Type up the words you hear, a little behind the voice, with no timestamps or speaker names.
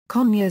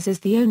Conyers is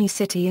the only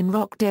city in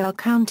Rockdale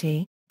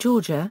County,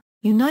 Georgia,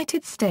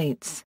 United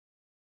States.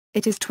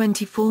 It is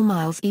 24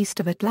 miles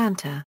east of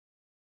Atlanta.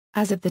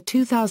 As of the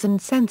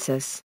 2000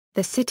 census,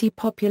 the city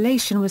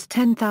population was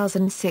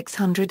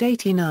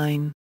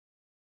 10,689.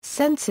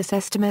 Census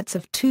estimates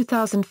of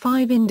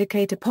 2005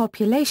 indicate a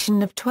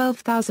population of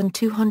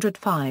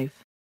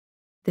 12,205.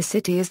 The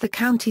city is the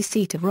county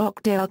seat of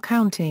Rockdale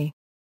County.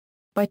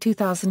 By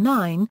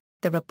 2009,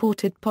 the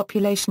reported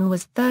population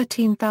was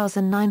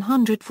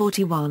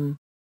 13,941.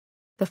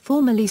 The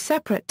formerly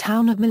separate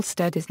town of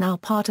Milstead is now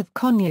part of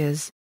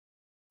Conyers.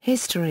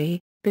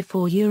 History: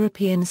 before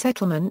European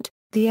settlement,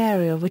 the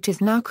area which is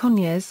now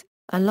Conyers,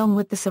 along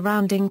with the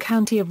surrounding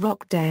county of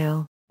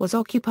Rockdale, was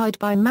occupied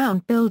by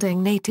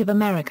mound-building Native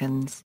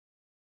Americans.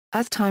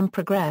 As time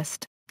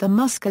progressed, the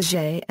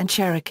Muscogee and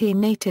Cherokee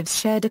natives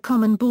shared a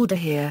common border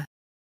here.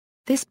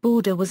 This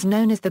border was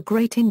known as the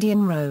Great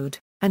Indian Road,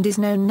 and is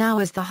known now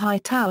as the High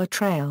Tower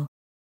Trail.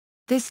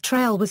 This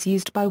trail was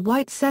used by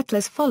white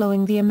settlers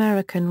following the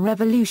American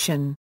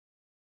Revolution.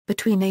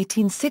 Between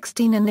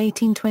 1816 and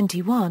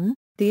 1821,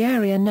 the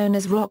area known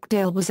as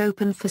Rockdale was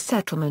open for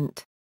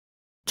settlement.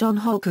 John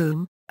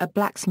Holcomb, a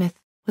blacksmith,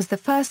 was the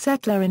first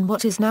settler in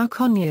what is now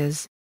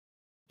Conyers.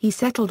 He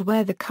settled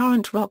where the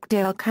current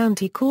Rockdale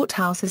County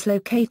Courthouse is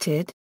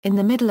located, in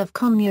the middle of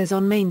Conyers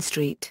on Main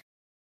Street.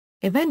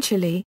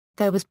 Eventually,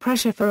 there was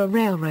pressure for a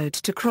railroad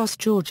to cross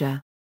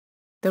Georgia.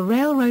 The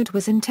railroad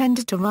was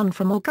intended to run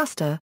from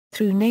Augusta,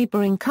 through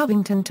neighboring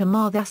Covington to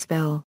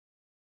Marthasville.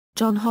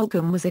 John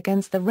Holcomb was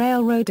against the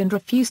railroad and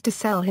refused to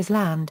sell his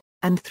land,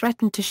 and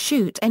threatened to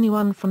shoot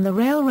anyone from the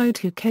railroad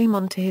who came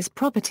onto his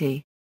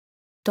property.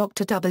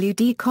 Dr. W.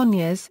 D.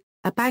 Conyers,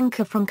 a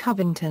banker from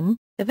Covington,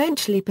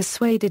 eventually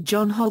persuaded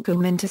John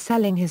Holcomb into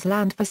selling his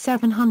land for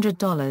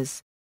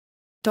 $700.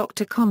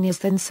 Dr. Conyers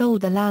then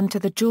sold the land to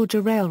the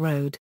Georgia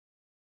Railroad.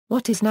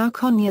 What is now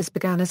Conyers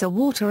began as a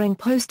watering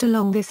post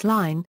along this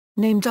line,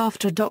 named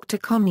after Dr.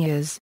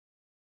 Conyers.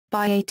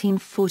 By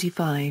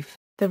 1845,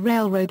 the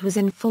railroad was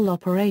in full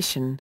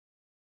operation.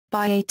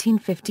 By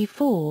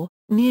 1854,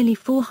 nearly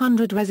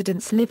 400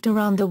 residents lived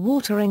around the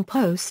watering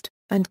post,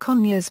 and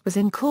Conyers was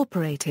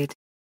incorporated.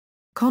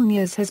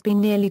 Conyers has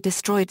been nearly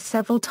destroyed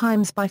several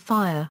times by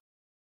fire.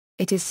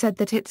 It is said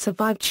that it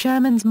survived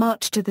Sherman's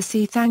march to the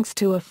sea thanks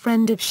to a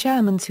friend of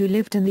Sherman's who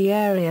lived in the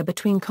area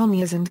between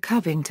Conyers and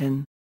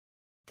Covington.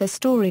 The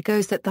story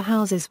goes that the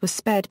houses were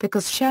spared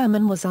because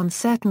Sherman was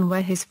uncertain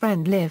where his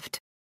friend lived.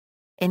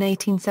 In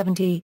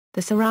 1870,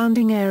 the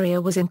surrounding area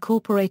was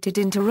incorporated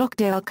into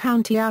Rockdale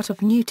County out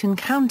of Newton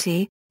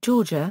County,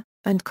 Georgia,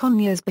 and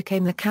Conyers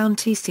became the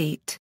county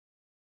seat.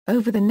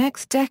 Over the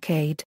next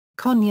decade,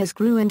 Conyers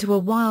grew into a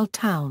wild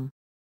town.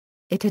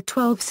 It had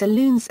 12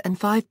 saloons and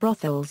 5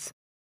 brothels.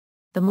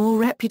 The more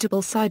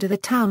reputable side of the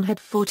town had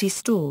 40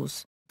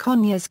 stores,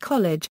 Conyers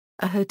College,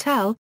 a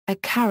hotel, a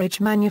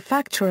carriage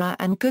manufacturer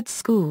and good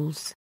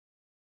schools.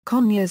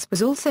 Conyers was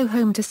also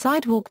home to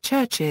sidewalk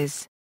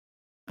churches.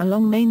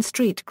 Along Main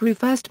Street grew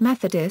First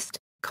Methodist,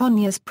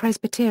 Conyers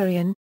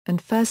Presbyterian,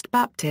 and First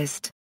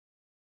Baptist.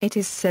 It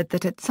is said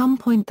that at some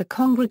point the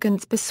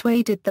congregants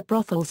persuaded the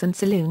brothels and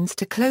saloons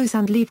to close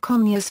and leave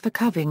Conyers for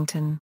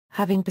Covington,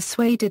 having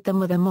persuaded them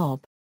with a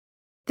mob.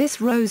 This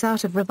rose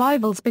out of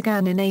revivals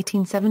began in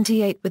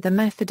 1878 with the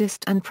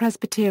Methodist and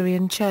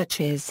Presbyterian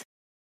churches.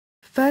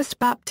 First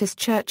Baptist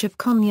Church of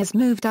Conyers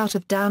moved out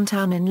of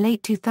downtown in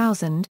late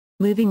 2000,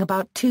 moving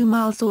about 2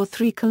 miles or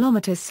 3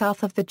 kilometers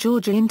south of the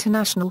Georgia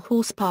International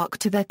Horse Park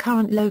to their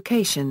current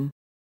location.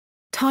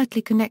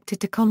 Tightly connected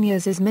to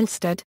Conyers is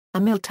Milstead,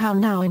 a mill town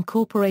now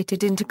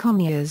incorporated into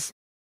Conyers.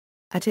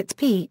 At its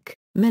peak,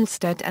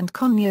 Milstead and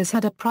Conyers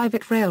had a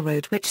private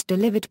railroad which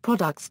delivered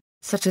products,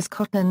 such as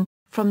cotton,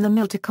 from the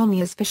mill to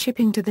Conyers for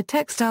shipping to the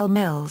textile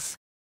mills.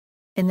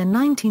 In the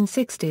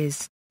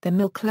 1960s, the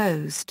mill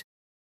closed.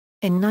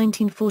 In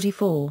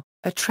 1944,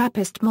 a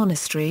Trappist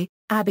monastery,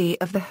 Abbey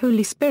of the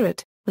Holy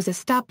Spirit, was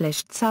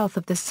established south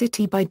of the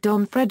city by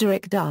Don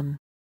Frederick Dunn.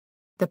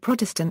 The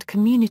Protestant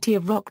community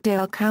of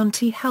Rockdale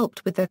County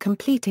helped with the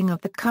completing of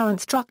the current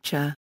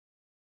structure.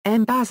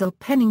 M. Basil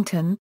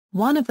Pennington,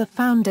 one of the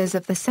founders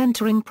of the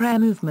Centering Prayer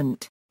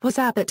movement, was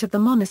abbot of the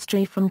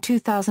monastery from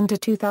 2000 to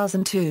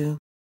 2002.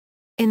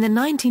 In the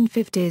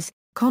 1950s,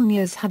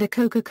 Conyers had a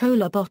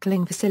Coca-Cola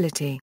bottling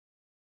facility.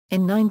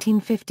 In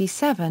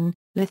 1957,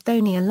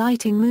 Lithonia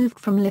Lighting moved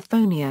from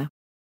Lithonia.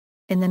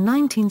 In the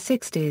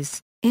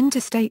 1960s,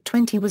 Interstate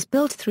 20 was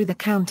built through the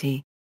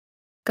county.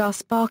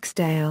 Gus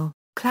Barksdale,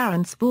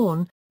 Clarence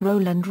Vaughan,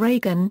 Roland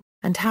Reagan,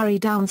 and Harry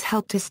Downs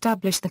helped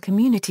establish the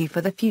community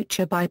for the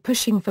future by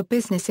pushing for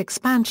business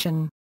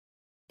expansion.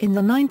 In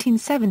the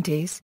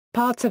 1970s,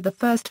 parts of the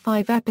first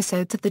 5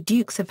 episodes of The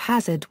Dukes of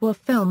Hazzard were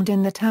filmed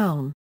in the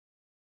town.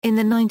 In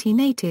the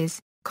 1980s,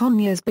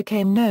 Conyers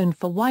became known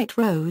for White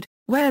Road,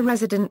 where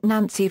resident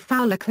Nancy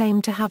Fowler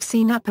claimed to have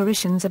seen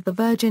apparitions of the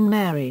Virgin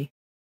Mary.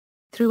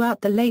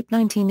 Throughout the late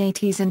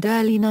 1980s and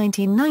early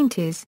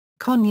 1990s,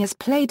 Conyers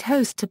played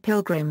host to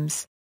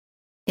pilgrims.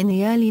 In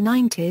the early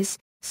 90s,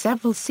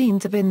 several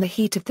scenes of In the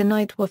Heat of the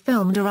Night were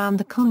filmed around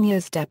the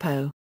Conyers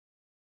depot.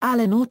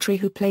 Alan Autry,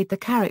 who played the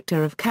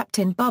character of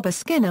Captain Bubba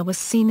Skinner, was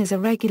seen as a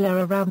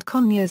regular around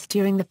Conyers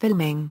during the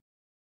filming.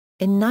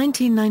 In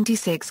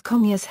 1996,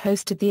 Conyers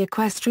hosted the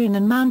equestrian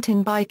and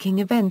mountain biking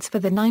events for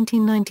the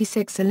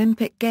 1996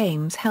 Olympic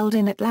Games held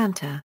in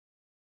Atlanta.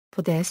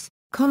 For this,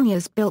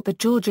 Conyers built the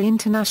Georgia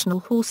International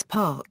Horse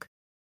Park.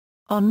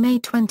 On May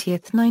 20,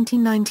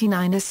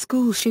 1999, a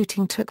school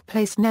shooting took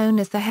place known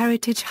as the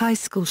Heritage High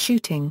School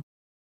shooting.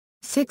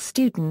 6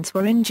 students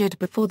were injured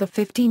before the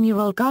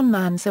 15-year-old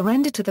gunman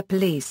surrendered to the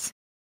police.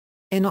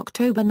 In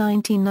October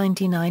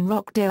 1999,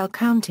 Rockdale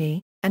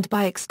County, and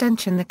by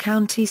extension the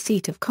county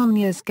seat of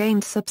Conyers,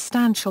 gained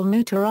substantial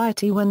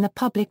notoriety when the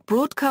public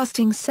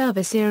broadcasting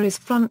service Erie's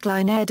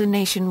Frontline aired a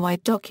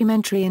nationwide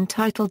documentary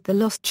entitled The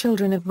Lost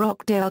Children of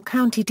Rockdale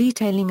County,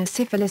 detailing a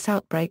syphilis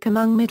outbreak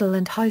among middle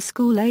and high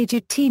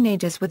school-aged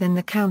teenagers within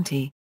the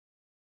county.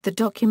 The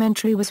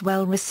documentary was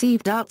well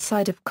received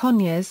outside of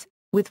Conyers,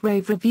 with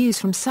rave reviews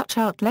from such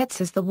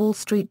outlets as The Wall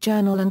Street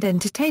Journal and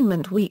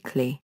Entertainment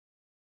Weekly.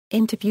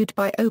 Interviewed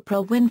by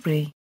Oprah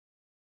Winfrey.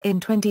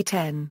 In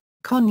 2010,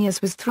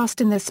 Conyers was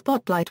thrust in the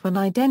spotlight when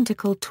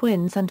identical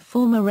twins and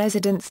former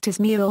residents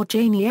Tismia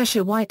Janie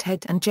Escher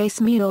Whitehead and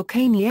Jasmia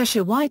Kanye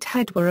Escher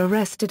Whitehead were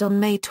arrested on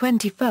May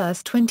 21,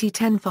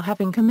 2010 for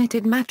having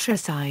committed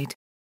matricide.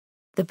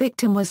 The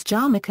victim was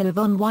Jamaica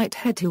Yvonne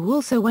Whitehead, who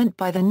also went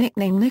by the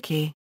nickname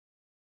Nikki.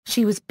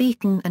 She was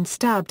beaten and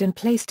stabbed and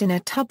placed in a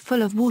tub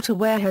full of water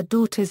where her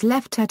daughters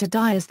left her to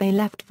die as they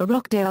left for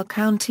Rockdale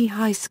County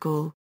High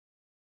School.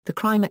 The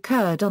crime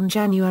occurred on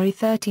January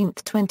 13,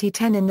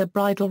 2010 in the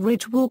Bridle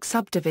Ridge Walk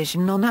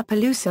subdivision on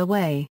Appaloosa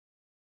Way.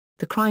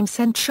 The crime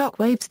sent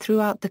shockwaves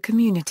throughout the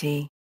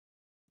community.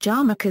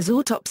 Jamaica's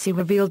autopsy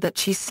revealed that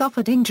she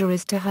suffered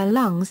injuries to her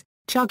lungs,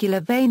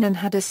 jugular vein and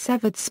had a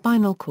severed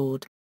spinal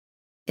cord.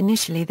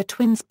 Initially the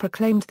twins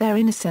proclaimed their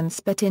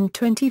innocence, but in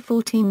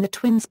 2014 the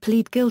twins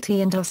plead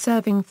guilty and are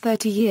serving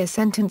 30-year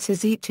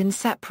sentences each in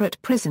separate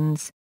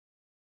prisons.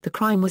 The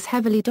crime was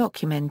heavily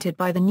documented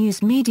by the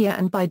news media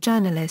and by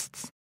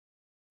journalists.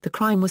 The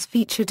crime was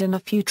featured in a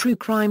few true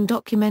crime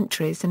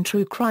documentaries and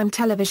true crime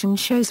television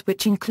shows,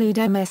 which include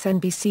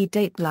MSNBC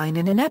Dateline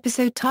in an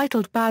episode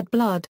titled Bad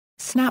Blood,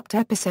 Snapped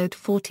episode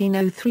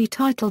 1403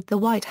 titled The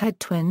Whitehead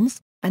Twins,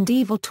 and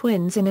Evil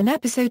Twins in an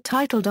episode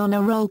titled On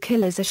a Roll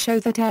Killers, a show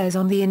that airs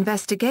on the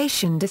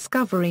Investigation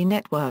Discovery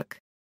Network.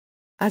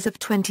 As of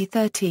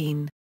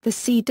 2013, the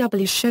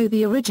CW show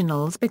The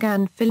Originals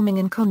began filming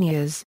in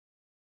Conyers.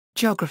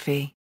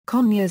 Geography.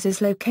 Conyers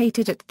is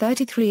located at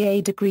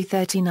 33 degree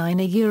 39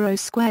 euro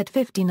squared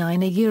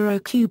 59 euro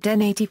cubed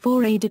n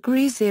 84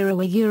 degree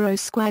 0 euro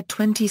squared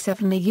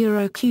 27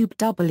 euro cubed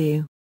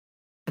w.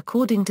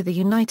 According to the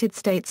United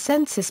States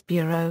Census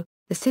Bureau,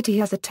 the city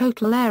has a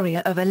total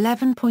area of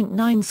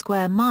 11.9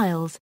 square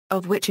miles,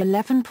 of which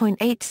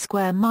 11.8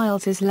 square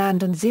miles is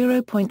land and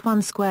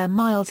 0.1 square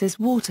miles is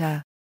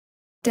water.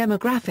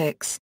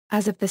 Demographics.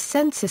 As of the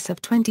census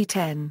of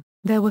 2010,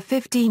 there were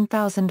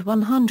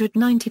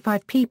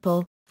 15,195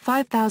 people,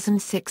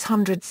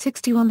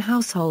 5,661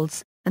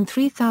 households, and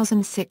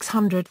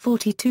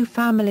 3,642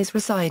 families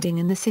residing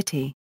in the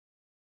city.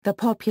 The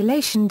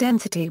population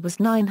density was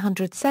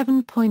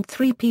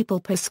 907.3 people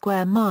per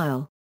square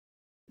mile.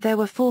 There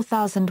were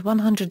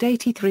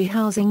 4,183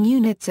 housing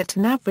units at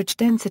an average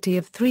density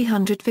of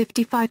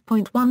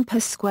 355.1 per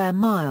square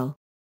mile.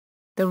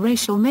 The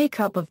racial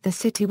makeup of the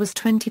city was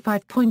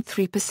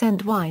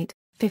 25.3% white,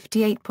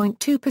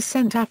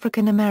 58.2%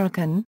 African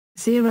American,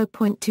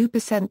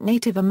 0.2%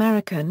 Native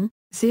American,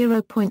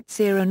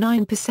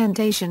 0.09%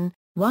 Asian,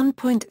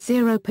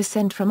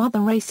 1.0% from other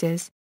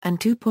races, and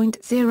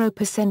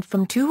 2.0%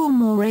 from 2 or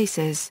more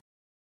races.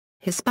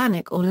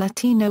 Hispanic or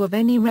Latino of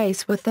any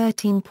race were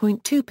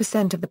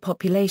 13.2% of the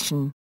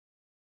population.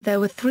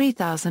 There were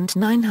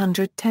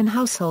 3,910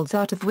 households,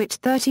 out of which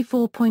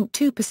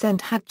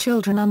 34.2% had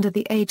children under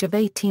the age of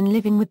 18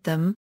 living with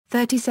them,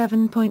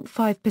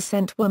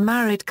 37.5% were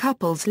married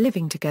couples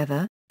living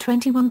together,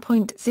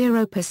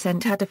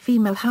 21.0% had a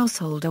female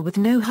householder with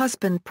no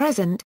husband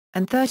present,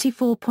 and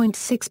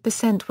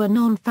 34.6% were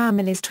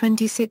non-families.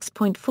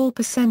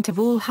 26.4% of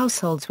all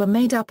households were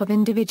made up of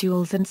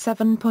individuals and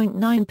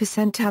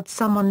 7.9% had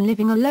someone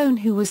living alone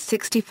who was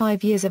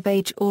 65 years of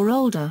age or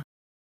older.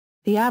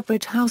 The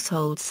average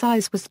household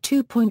size was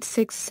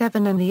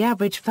 2.67 and the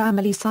average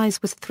family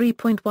size was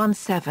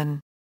 3.17.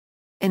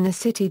 In the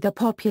city the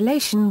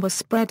population was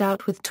spread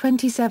out, with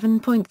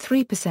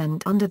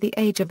 27.3% under the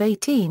age of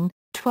 18,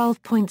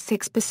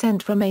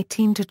 12.6% from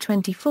 18 to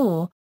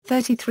 24,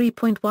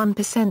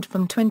 33.1%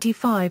 from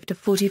 25 to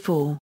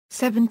 44,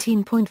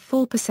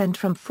 17.4%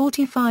 from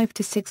 45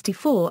 to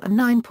 64 and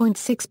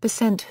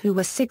 9.6% who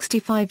were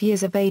 65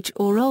 years of age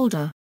or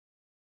older.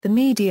 The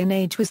median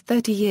age was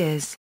 30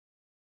 years.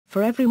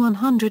 For every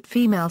 100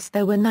 females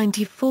there were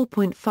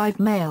 94.5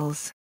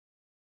 males.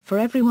 For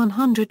every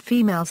 100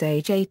 females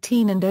age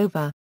 18 and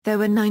over, there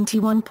were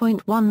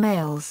 91.1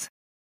 males.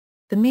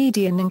 The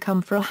median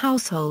income for a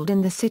household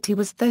in the city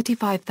was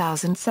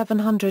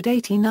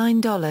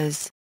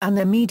 $35,789, and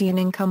the median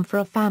income for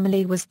a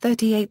family was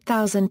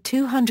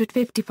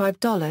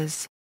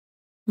 $38,255.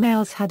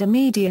 males had a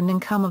median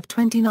income of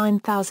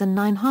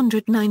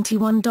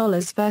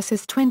 $29,991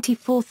 versus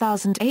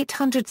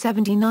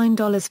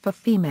 $24,879 for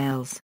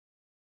females.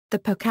 The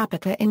per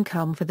capita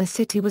income for the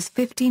city was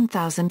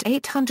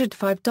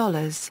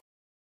 $15,805.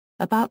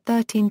 About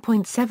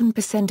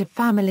 13.7% of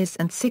families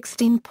and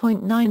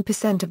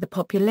 16.9% of the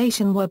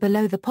population were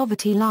below the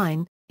poverty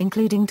line,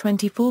 including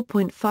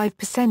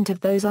 24.5% of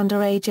those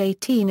under age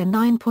 18 and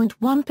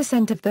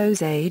 9.1% of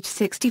those age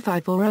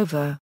 65 or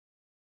over.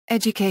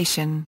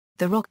 Education.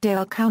 The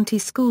Rockdale County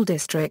School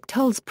District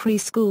holds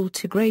preschool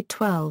to grade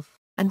 12,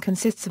 and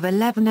consists of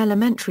 11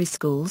 elementary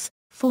schools,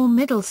 4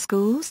 middle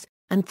schools,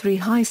 and 3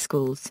 high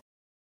schools.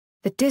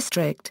 The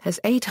district has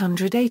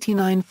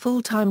 889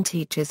 full-time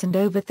teachers and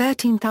over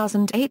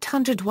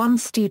 13,801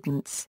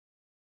 students.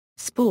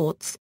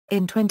 Sports.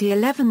 In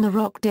 2011, the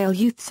Rockdale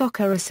Youth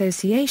Soccer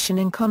Association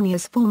in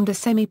Conyers formed a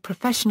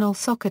semi-professional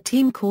soccer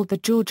team called the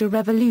Georgia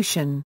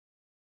Revolution.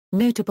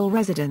 Notable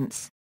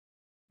residents: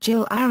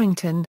 Jill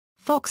Arrington,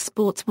 Fox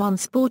Sports 1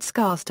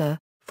 sportscaster,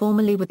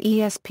 formerly with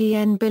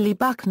ESPN. Billy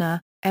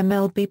Buckner,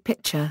 MLB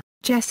pitcher;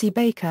 Jesse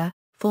Baker,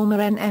 former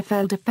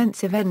NFL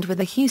defensive end with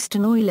the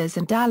Houston Oilers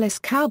and Dallas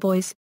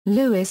Cowboys;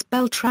 Louis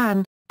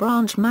Beltran,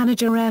 branch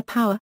manager Air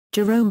Power;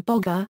 Jerome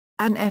Boger,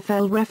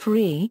 NFL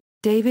referee;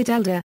 David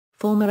Elder,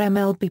 former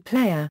MLB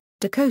player;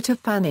 Dakota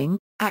Fanning,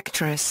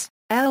 actress;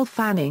 Elle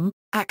Fanning,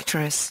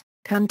 actress;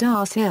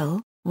 Candace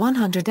Hill,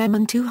 100m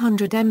and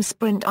 200m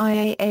sprint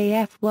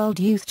IAAF World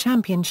Youth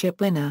Championship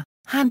winner;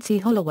 Hancy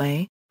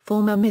Holloway,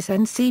 former Miss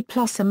NC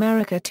Plus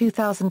America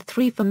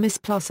 2003 for Miss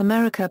Plus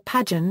America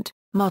pageant,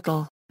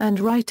 model, and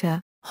writer;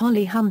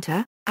 Holly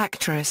Hunter,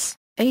 actress;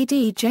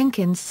 A.D.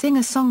 Jenkins,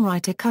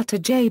 singer-songwriter; Cutter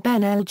J.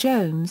 Ben L.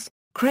 Jones,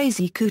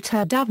 Crazy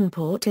Cooter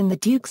Davenport in the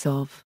Dukes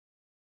of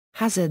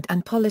Hazzard,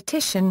 and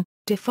politician;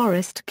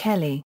 DeForest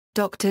Kelley,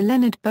 Dr.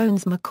 Leonard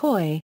Bones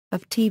McCoy,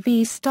 of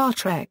TV's Star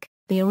Trek,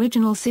 the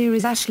original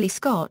series; Ashley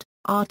Scott,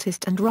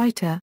 artist and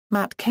writer;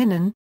 Matt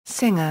Kennan,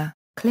 singer;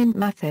 Clint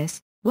Mathis,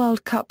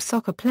 World Cup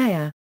soccer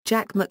player;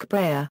 Jack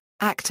McBrayer,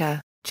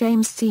 actor;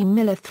 James C.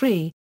 Miller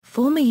III,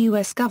 former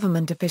U.S.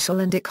 government official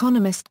and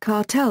economist;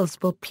 Cartels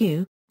Will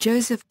Pugh,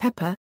 Joseph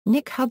Pepper,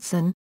 Nick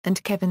Hudson,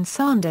 and Kevin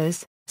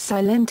Sanders;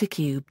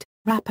 Silentacubed,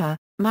 rapper;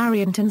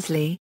 Marion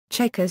Tinsley,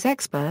 checkers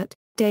expert;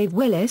 Dave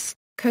Willis,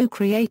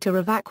 co-creator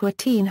of Aqua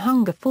Teen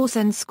Hunger Force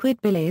and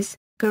Squidbillies;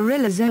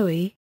 Gorilla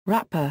Zoe,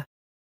 rapper.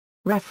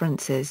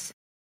 References.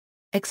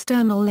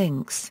 External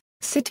links: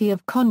 City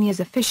of Conyers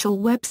official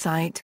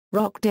website,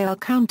 Rockdale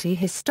County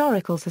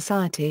Historical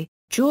Society,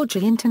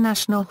 Georgia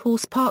International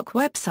Horse Park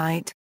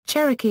website,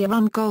 Cherokee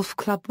Run Golf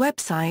Club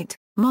website,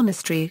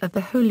 Monastery of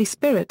the Holy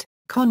Spirit,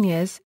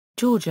 Conyers,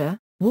 Georgia,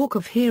 Walk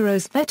of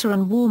Heroes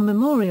Veteran War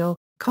Memorial,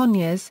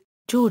 Conyers,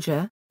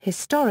 Georgia,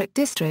 Historic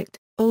District,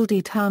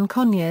 Oldie Town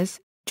Conyers,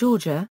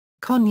 Georgia,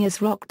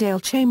 Conyers Rockdale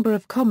Chamber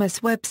of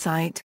Commerce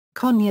website,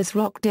 Conyers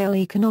Rockdale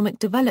Economic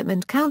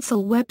Development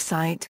Council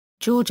website,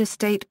 Georgia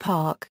State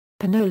Park,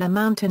 Panola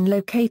Mountain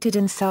located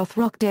in South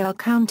Rockdale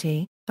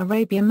County,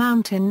 Arabia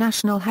Mountain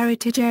National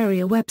Heritage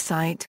Area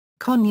website,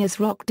 Conyers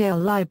Rockdale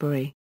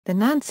Library, the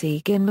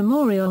Nancy Ginn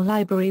Memorial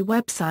Library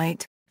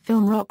website,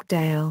 Film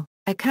Rockdale,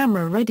 a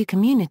camera-ready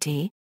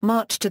community,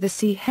 March to the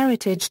Sea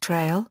Heritage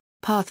Trail,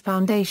 Path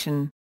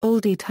Foundation,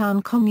 Oldie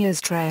Town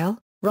Conyers Trail,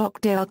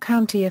 Rockdale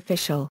County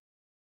official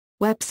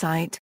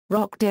website,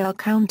 Rockdale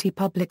County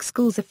Public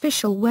Schools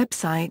official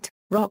website,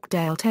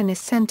 Rockdale Tennis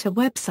Center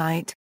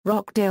website,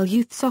 Rockdale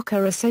Youth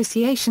Soccer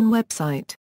Association website.